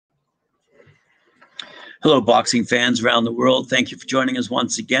Hello, boxing fans around the world. Thank you for joining us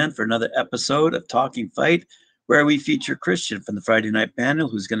once again for another episode of Talking Fight, where we feature Christian from the Friday Night Panel,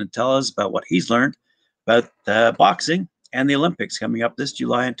 who's going to tell us about what he's learned about boxing and the Olympics coming up this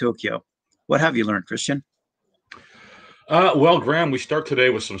July in Tokyo. What have you learned, Christian? Well, Graham, we start today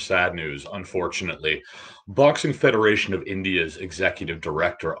with some sad news, unfortunately. Boxing Federation of India's executive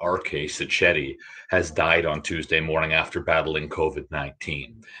director, R.K. Sacheti, has died on Tuesday morning after battling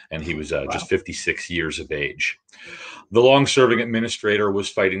COVID-19, and he was just 56 years of age. The long-serving administrator was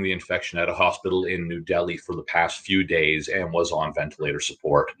fighting the infection at a hospital in New Delhi for the past few days and was on ventilator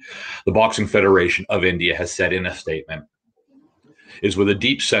support. The Boxing Federation of India has said in a statement, "Is with a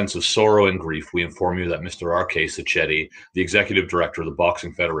deep sense of sorrow and grief, we inform you that Mr. R.K. Sacheti, the Executive Director of the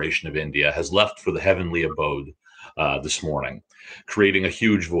Boxing Federation of India, has left for the heavenly abode this morning, creating a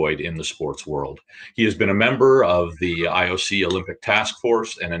huge void in the sports world. He has been a member of the IOC Olympic Task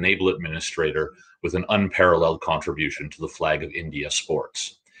Force and a naval administrator with an unparalleled contribution to the flag of India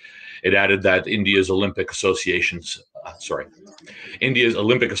sports." It added that India's Olympic Association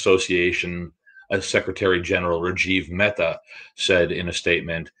Secretary General Rajiv Mehta said in a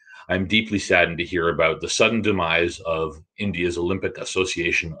statement, "I'm deeply saddened to hear about the sudden demise of India's Olympic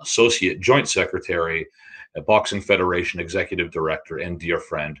Association Associate Joint Secretary, Boxing Federation Executive Director, and dear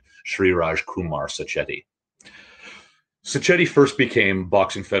friend, Shri Raj Kumar Sacheti." Sacheti first became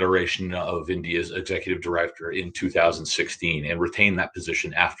Boxing Federation of India's Executive Director in 2016 and retained that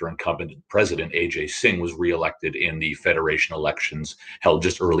position after incumbent President Ajay Singh was re-elected in the Federation elections held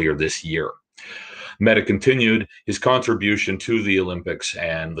just earlier this year. Mehta continued, "His contribution to the Olympics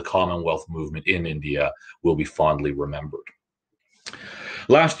and the Commonwealth movement in India will be fondly remembered."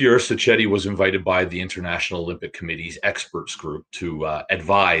 Last year, Sacheti was invited by the International Olympic Committee's experts group to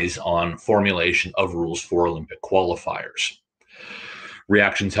advise on formulation of rules for Olympic qualifiers.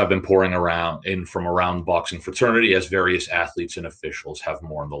 Reactions have been pouring in from around boxing fraternity as various athletes and officials have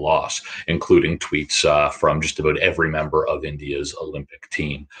mourned the loss, including tweets from just about every member of India's Olympic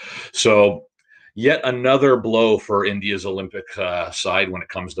team. So yet another blow for India's Olympic side when it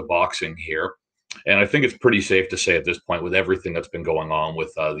comes to boxing here. And I think it's pretty safe to say at this point, with everything that's been going on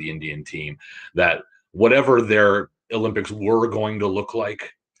with the Indian team, that whatever their Olympics were going to look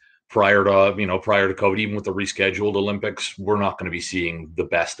like prior to COVID, even with the rescheduled Olympics, we're not going to be seeing the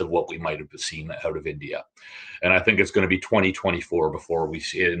best of what we might have seen out of India. And I think it's going to be 2024 before we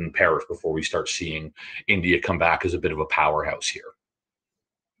see it in Paris, before we start seeing India come back as a bit of a powerhouse here.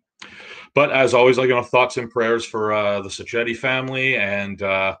 But as always, thoughts and prayers for the Sacheti family, and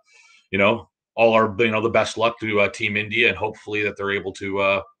all our the best luck to Team India, and hopefully that they're able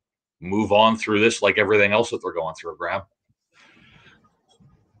to move on through this like everything else that they're going through, Graham.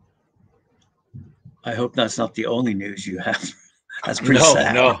 I hope that's not the only news you have. That's pretty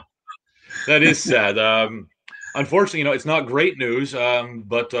sad. No, that is sad. Unfortunately, it's not great news,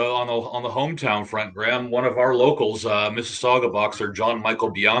 but on the hometown front, Graham, one of our locals, Mississauga boxer John Michael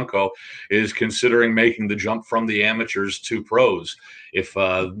Bianco, is considering making the jump from the amateurs to pros if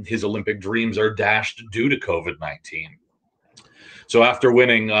his Olympic dreams are dashed due to COVID-19. So after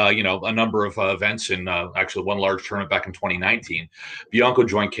winning, a number of events in actually one large tournament back in 2019, Bianco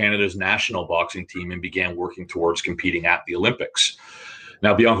joined Canada's national boxing team and began working towards competing at the Olympics.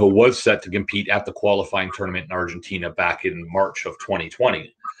 Now, Bianco was set to compete at the qualifying tournament in Argentina back in March of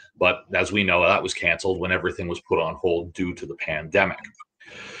 2020. But as we know, that was canceled when everything was put on hold due to the pandemic.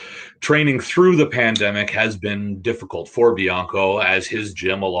 Training through the pandemic has been difficult for Bianco, as his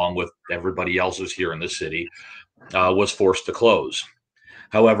gym, along with everybody else's here in the city, was forced to close.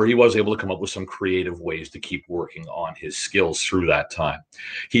 However, he was able to come up with some creative ways to keep working on his skills through that time.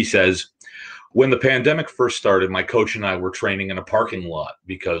 He says, "When the pandemic first started, my coach and I were training in a parking lot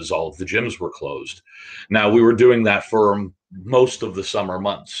because all of the gyms were closed. Now, we were doing that for most of the summer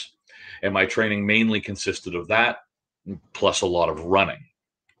months, and my training mainly consisted of that, plus a lot of running.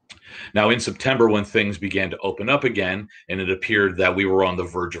 Now, in September, when things began to open up again, and it appeared that we were on the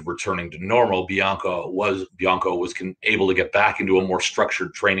verge of returning to normal, Bianco was able to get back into a more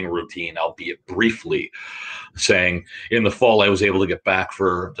structured training routine, albeit briefly, saying, in the fall, I was able to get back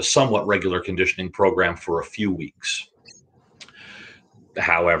for the somewhat regular conditioning program for a few weeks.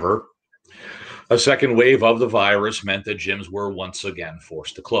 However, a second wave of the virus meant that gyms were once again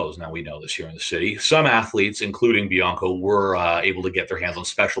forced to close. Now, we know this here in the city. Some athletes, including Bianco, were able to get their hands on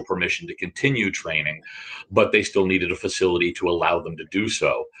special permission to continue training, but they still needed a facility to allow them to do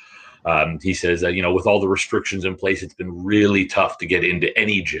so. He says that, with all the restrictions in place, it's been really tough to get into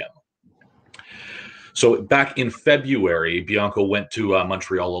any gym. So back in February, Bianco went to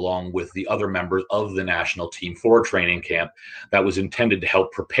Montreal along with the other members of the national team for a training camp that was intended to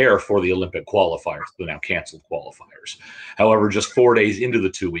help prepare for the Olympic qualifiers, the now canceled qualifiers. However, just 4 days into the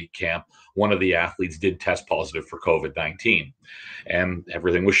 2-week camp, one of the athletes did test positive for COVID-19, and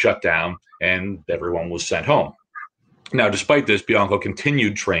everything was shut down and everyone was sent home. Now, despite this, Bianco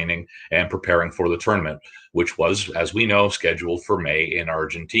continued training and preparing for the tournament, which was, as we know, scheduled for May in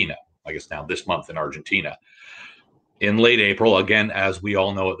Argentina. I guess now this month in Argentina. In late April, again, as we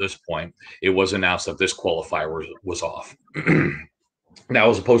all know at this point, it was announced that this qualifier was off. Now,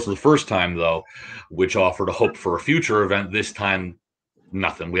 as opposed to the first time, though, which offered a hope for a future event, this time,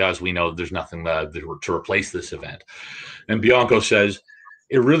 nothing. As we know, there's nothing to replace this event. And Bianco says,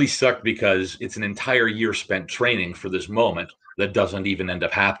 it really sucked because it's an entire year spent training for this moment that doesn't even end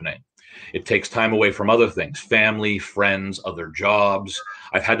up happening. It takes time away from other things, family, friends, other jobs.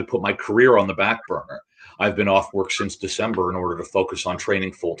 I've had to put my career on the back burner. I've been off work since December in order to focus on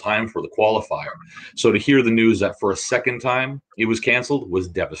training full time for the qualifier. So to hear the news that for a second time it was canceled was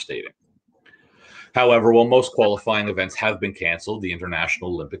devastating. However, while most qualifying events have been canceled, the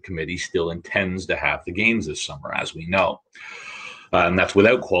International Olympic Committee still intends to have the games this summer, as we know. And that's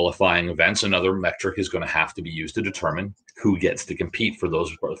without qualifying events. Another metric is going to have to be used to determine who gets to compete for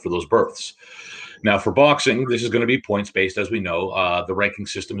those berths. Now, for boxing, this is going to be points-based, as we know. The ranking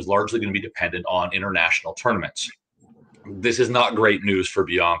system is largely going to be dependent on international tournaments. This is not great news for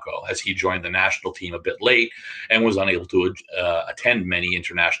Bianco, as he joined the national team a bit late and was unable to attend many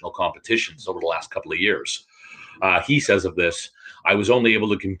international competitions over the last couple of years. He says of this, I was only able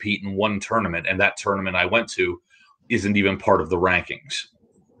to compete in one tournament, and that tournament I went to isn't even part of the rankings.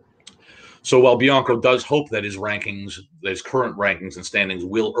 So while Bianco does hope that his current rankings and standings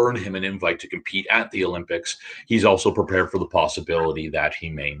will earn him an invite to compete at the Olympics, he's also prepared for the possibility that he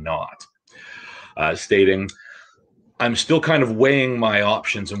may not. Stating, I'm still kind of weighing my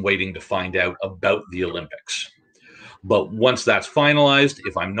options and waiting to find out about the Olympics. But once that's finalized,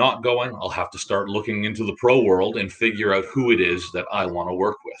 if I'm not going, I'll have to start looking into the pro world and figure out who it is that I want to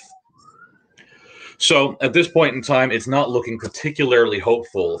work with. So at this point in time, it's not looking particularly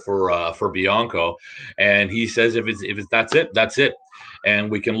hopeful for Bianco, and he says if that's it, that's it, and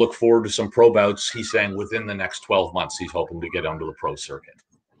we can look forward to some pro bouts. He's saying within the next 12 months, he's hoping to get onto the pro circuit.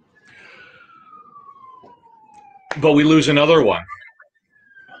 But we lose another one.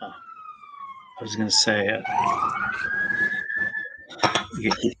 I was going to say,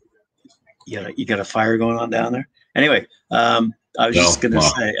 you got a fire going on down there. Anyway, I was just going to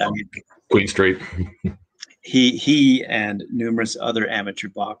say, I mean, Queen Street. he and numerous other amateur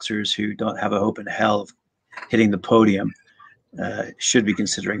boxers who don't have a hope in hell of hitting the podium should be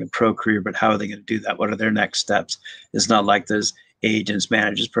considering a pro career. But how are they going to do that? What are their next steps? It's not like there's agents,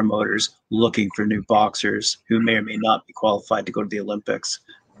 managers, promoters looking for new boxers who may or may not be qualified to go to the Olympics.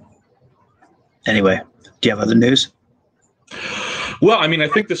 Anyway, do you have other news? Well, I mean, I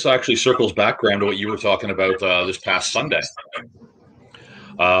think this actually circles back around to what you were talking about this past Sunday.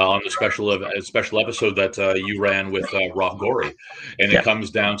 On the special episode that you ran with Rob Gorey. And it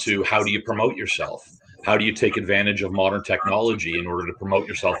comes down to, how do you promote yourself? How do you take advantage of modern technology in order to promote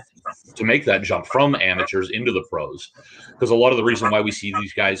yourself, to make that jump from amateurs into the pros? Because a lot of the reason why we see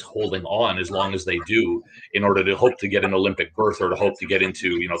these guys holding on as long as they do in order to hope to get an Olympic berth or to hope to get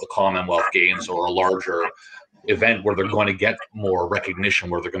into, the Commonwealth Games or a larger event where they're going to get more recognition,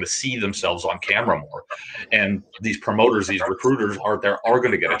 where they're going to see themselves on camera more. And these promoters, these recruiters are going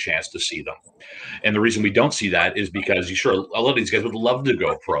to get a chance to see them. And the reason we don't see that is because a lot of these guys would love to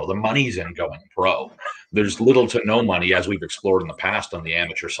go pro. The money's in going pro. There's little to no money, as we've explored in the past, on the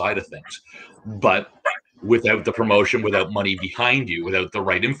amateur side of things. But without the promotion, without money behind you, without the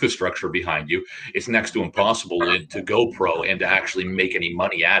right infrastructure behind you, it's next to impossible to go pro and to actually make any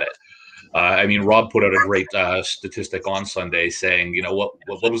money at it. I mean, Rob put out a great statistic on Sunday saying, what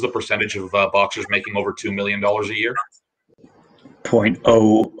was the percentage of boxers making over $2 million a year?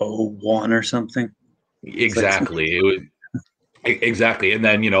 0.001 or something. Exactly. Exactly. And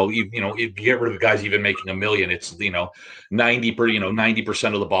then, you get rid of the guys even making $1 million. It's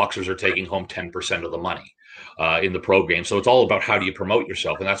 90% of the boxers are taking home 10% of the money in the pro game. So it's all about how do you promote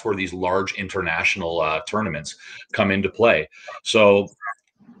yourself, and that's where these large international tournaments come into play. So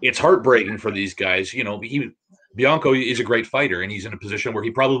it's heartbreaking for these guys. Bianco is a great fighter, and he's in a position where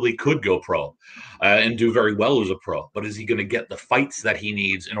he probably could go pro and do very well as a pro. But is he going to get the fights that he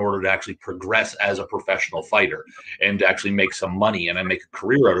needs in order to actually progress as a professional fighter and to actually make some money and make a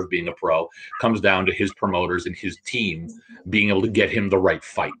career out of being a pro? Comes down to his promoters and his team being able to get him the right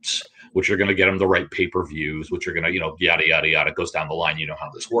fights, which are going to get him the right pay-per-views, which are going to, yada, yada, yada. It goes down the line. You know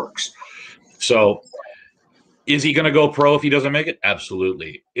how this works. So is he going to go pro if he doesn't make it?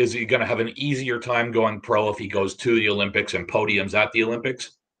 Absolutely. Is he going to have an easier time going pro if he goes to the Olympics and podiums at the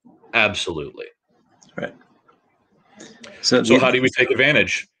Olympics? Absolutely. Right. So how do we take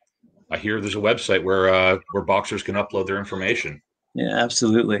advantage? I hear there's a website where boxers can upload their information. Yeah,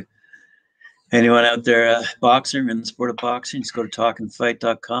 absolutely. Anyone out there, boxer in the sport of boxing, just go to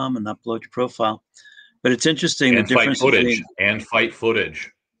talkandfight.com and upload your profile. But it's interesting and the difference fight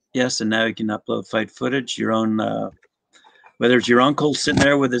footage. Yes, and now you can upload fight footage, your own, whether it's your uncle sitting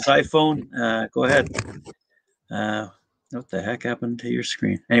there with his iPhone. Go ahead. What the heck happened to your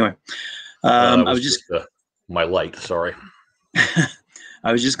screen? Anyway, I was just my light. Sorry.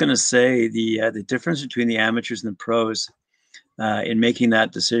 I was just going to say the difference between the amateurs and the pros in making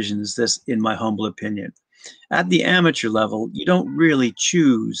that decision is this, in my humble opinion. At the amateur level, you don't really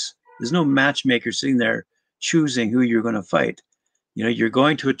choose. There's no matchmaker sitting there choosing who you're going to fight. You know, you're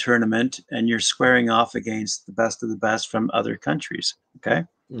going to a tournament and you're squaring off against the best of the best from other countries, okay,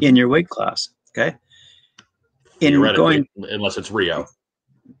 in your weight class, okay? Unless it's Rio.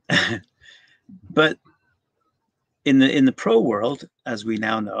 But in the pro world, as we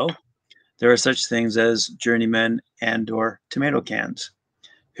now know, there are such things as journeymen and or tomato cans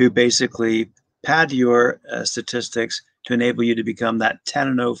who basically pad your statistics to enable you to become that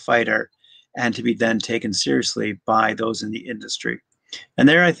 10-0 fighter and to be then taken seriously by those in the industry. And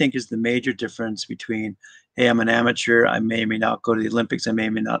there, I think, is the major difference between, hey, I'm an amateur, I may or may not go to the Olympics, I may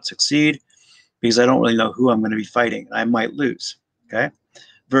or may not succeed, because I don't really know who I'm going to be fighting. I might lose, okay?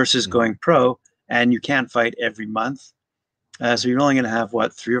 Versus going pro, and you can't fight every month. So you're only going to have,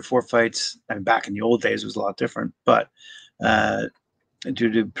 3 or 4 fights. I mean, back in the old days, it was a lot different. But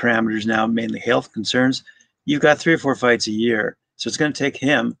due to parameters now, mainly health concerns, you've got 3 or 4 fights a year. So it's going to take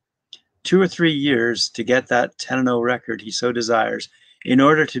him 2 or 3 years to get that 10-0 record he so desires in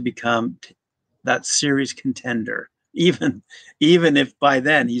order to become that series contender, even if by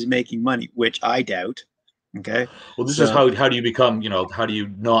then he's making money, which I doubt. Okay. Well, this is how do you become, how do you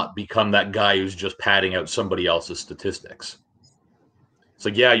not become that guy who's just padding out somebody else's statistics? It's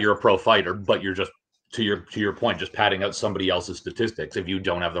like, yeah, you're a pro fighter, but you're just, to your point, just padding out somebody else's statistics if you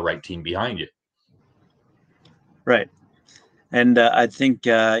don't have the right team behind you. Right. And I think,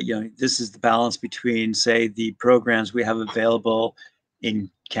 this is the balance between, say, the programs we have available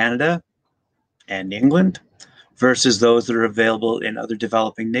in Canada and England versus those that are available in other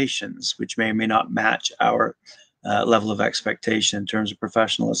developing nations, which may or may not match our level of expectation in terms of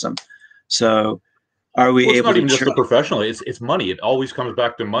professionalism. So are we able to... It's not even just the professional, it's money. It always comes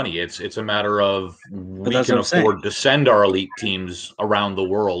back to money. It's a matter of we can afford to send our elite teams around the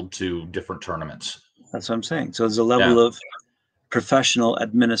world to different tournaments. That's what I'm saying. So there's a level of professional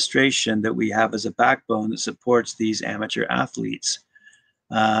administration that we have as a backbone that supports these amateur athletes.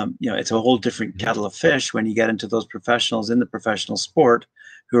 It's a whole different kettle of fish when you get into those professionals in the professional sport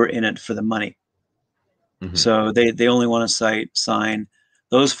who are in it for the money. So they only want to sign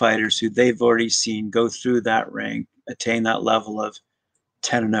those fighters who they've already seen go through that ring, attain that level of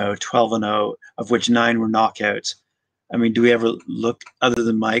 10-0, 12-0, of which 9 were knockouts. I mean, do we ever look, other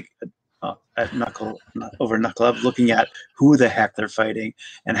than Mike, at knuckle up, looking at who the heck they're fighting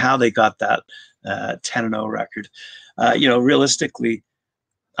and how they got that 10-0 record? Realistically,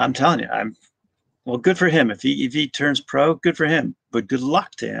 I'm telling you, good for him. If he turns pro, good for him. But good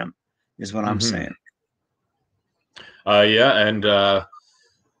luck to him, is what I'm saying. And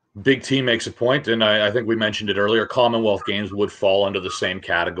Big T makes a point, and I think we mentioned it earlier. Commonwealth Games would fall under the same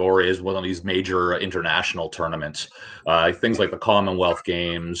category as one of these major international tournaments. Things like the Commonwealth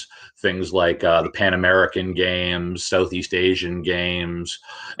Games, things like the Pan American Games, Southeast Asian Games,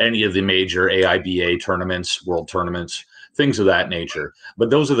 any of the major AIBA tournaments, world tournaments, things of that nature. But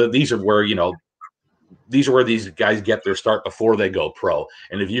these are where these guys get their start before they go pro.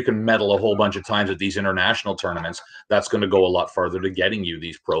 And if you can medal a whole bunch of times at these international tournaments, that's going to go a lot farther to getting you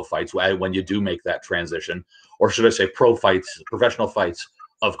these pro fights when you do make that transition. Or should I say professional fights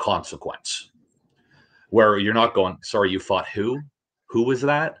of consequence, where you're not going, sorry, you fought who? Who was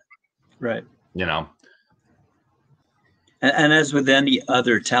that? Right. And as with any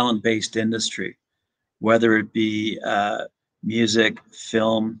other talent-based industry, whether it be music,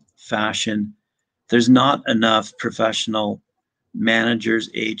 film, fashion, there's not enough professional managers,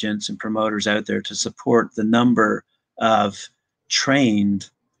 agents, and promoters out there to support the number of trained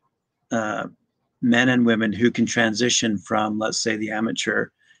men and women who can transition from, let's say, the amateur,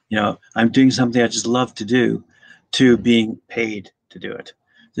 I'm doing something I just love to do, to being paid to do it.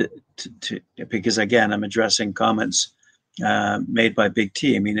 Because again, I'm addressing comments made by Big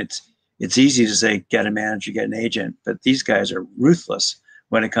T. I mean, it's easy to say, get a manager, get an agent, but these guys are ruthless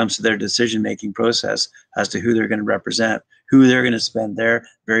when it comes to their decision-making process as to who they're going to represent, who they're going to spend their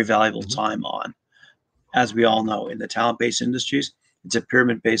very valuable time on. As we all know, in the talent-based industries, it's a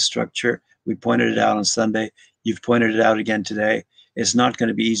pyramid-based structure. We pointed it out on Sunday. You've pointed it out again today. It's not going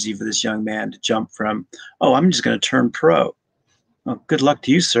to be easy for this young man to jump from, oh, I'm just going to turn pro. Well, good luck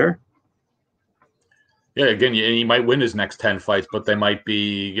to you, sir. Yeah, again, he might win his next 10 fights, but they might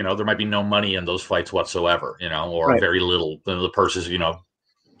be, there might be no money in those fights whatsoever, or very little. The purses,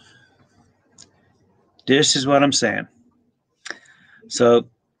 This is what I'm saying. So,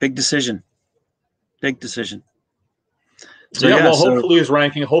 big decision. Big decision. So hopefully his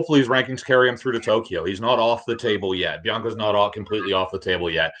rankings carry him through to Tokyo. He's not off the table yet. Bianco's not completely off the table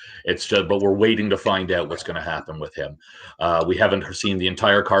yet. It's just, but we're waiting to find out what's going to happen with him. We haven't seen the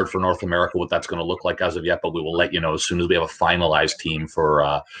entire card for North America, what that's going to look like as of yet, but we will let you know as soon as we have a finalized team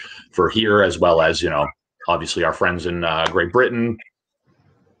for here, as well as, obviously our friends in Great Britain,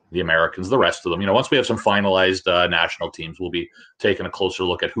 the Americans, the rest of them. Once we have some finalized national teams, we'll be taking a closer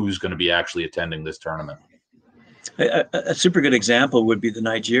look at who's going to be actually attending this tournament. A super good example would be the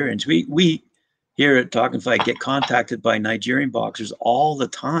Nigerians. We here at Talking Fight get contacted by Nigerian boxers all the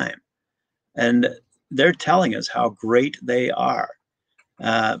time, and they're telling us how great they are,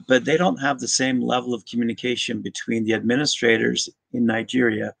 but they don't have the same level of communication between the administrators in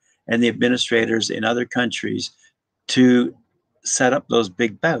Nigeria and the administrators in other countries to set up those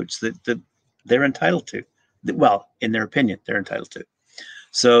big bouts that they're entitled to. Well, in their opinion, they're entitled to.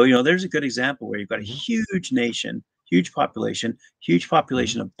 So, there's a good example where you've got a huge nation, huge population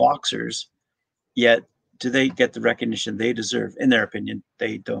of boxers, yet do they get the recognition they deserve? In their opinion,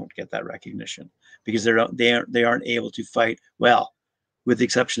 they don't get that recognition because they aren't able to fight well, with the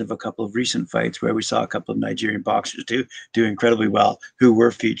exception of a couple of recent fights where we saw a couple of Nigerian boxers do incredibly well, who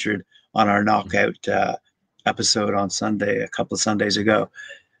were featured on our knockout episode on Sunday, a couple of Sundays ago.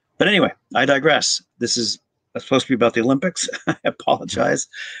 But anyway, I digress. This is supposed to be about the Olympics. I apologize.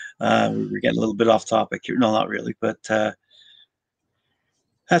 We're getting a little bit off topic here. No, not really, but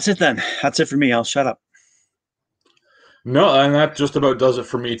that's it then. That's it for me. I'll shut up. No, and that just about does it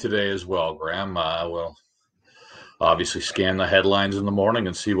for me today as well, Graham. We'll obviously scan the headlines in the morning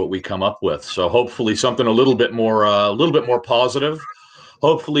and see what we come up with. So hopefully something a little bit more positive.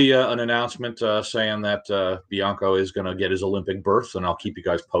 Hopefully an announcement saying that Bianco is going to get his Olympic berth, and I'll keep you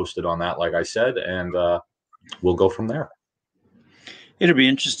guys posted on that, like I said, and we'll go from there. It'll be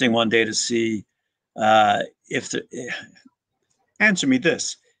interesting one day to see answer me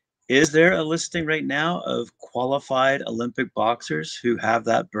this. Is there a listing right now of qualified Olympic boxers who have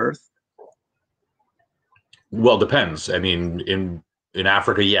that berth? Well, depends. I mean, in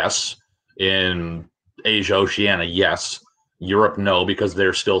Africa, yes. In Asia, Oceania, yes. Europe, no, because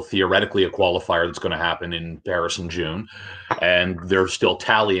there's still theoretically a qualifier that's going to happen in Paris in June, and they're still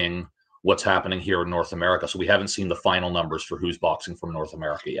tallying what's happening here in North America. So we haven't seen the final numbers for who's boxing from North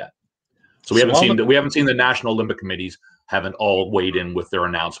America yet. So we haven't seen the National Olympic Committees haven't all weighed in with their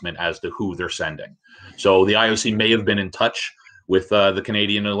announcement as to who they're sending. So the IOC may have been in touch with the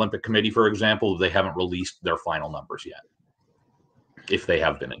Canadian Olympic Committee, for example. They haven't released their final numbers yet, if they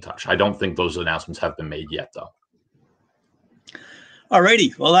have been in touch. I don't think those announcements have been made yet, though. All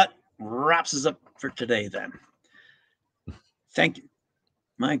righty. Well, that wraps us up for today then. Thank you.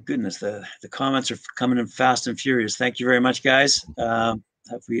 My goodness, the comments are coming in fast and furious. Thank you very much, guys. Have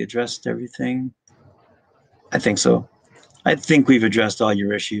we addressed everything? I think so. I think we've addressed all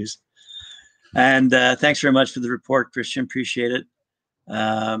your issues. And thanks very much for the report, Christian. Appreciate it.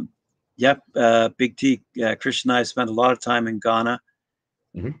 Big T, Christian and I spent a lot of time in Ghana.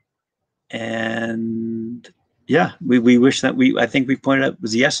 Mm-hmm. And yeah, we wish that I think we pointed out,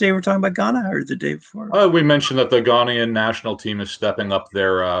 was it yesterday we're talking about Ghana or the day before? We mentioned that the Ghanaian national team is stepping up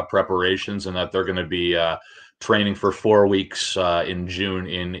their preparations and that they're going to be training for 4 weeks in June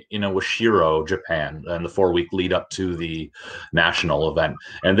in Inawashiro, Japan, and the 4-week lead up to the national event.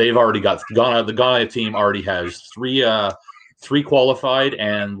 And they've already got the Ghana team already has three qualified,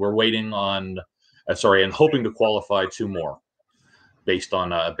 and we're waiting on and hoping to qualify 2 more. Based on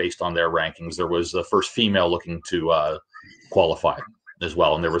their rankings. There was the first female looking to qualify as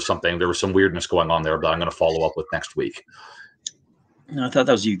well, and there was some weirdness going on there, but I'm going to follow up with next week. No, I thought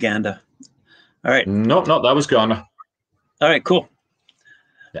that was Uganda. All right. No, that was Ghana. All right, cool.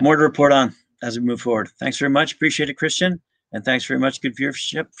 Yeah. More to report on as we move forward. Thanks very much. Appreciate it, Christian, and thanks very much. Good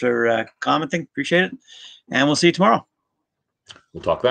viewership for commenting. Appreciate it, and we'll see you tomorrow. We'll talk then.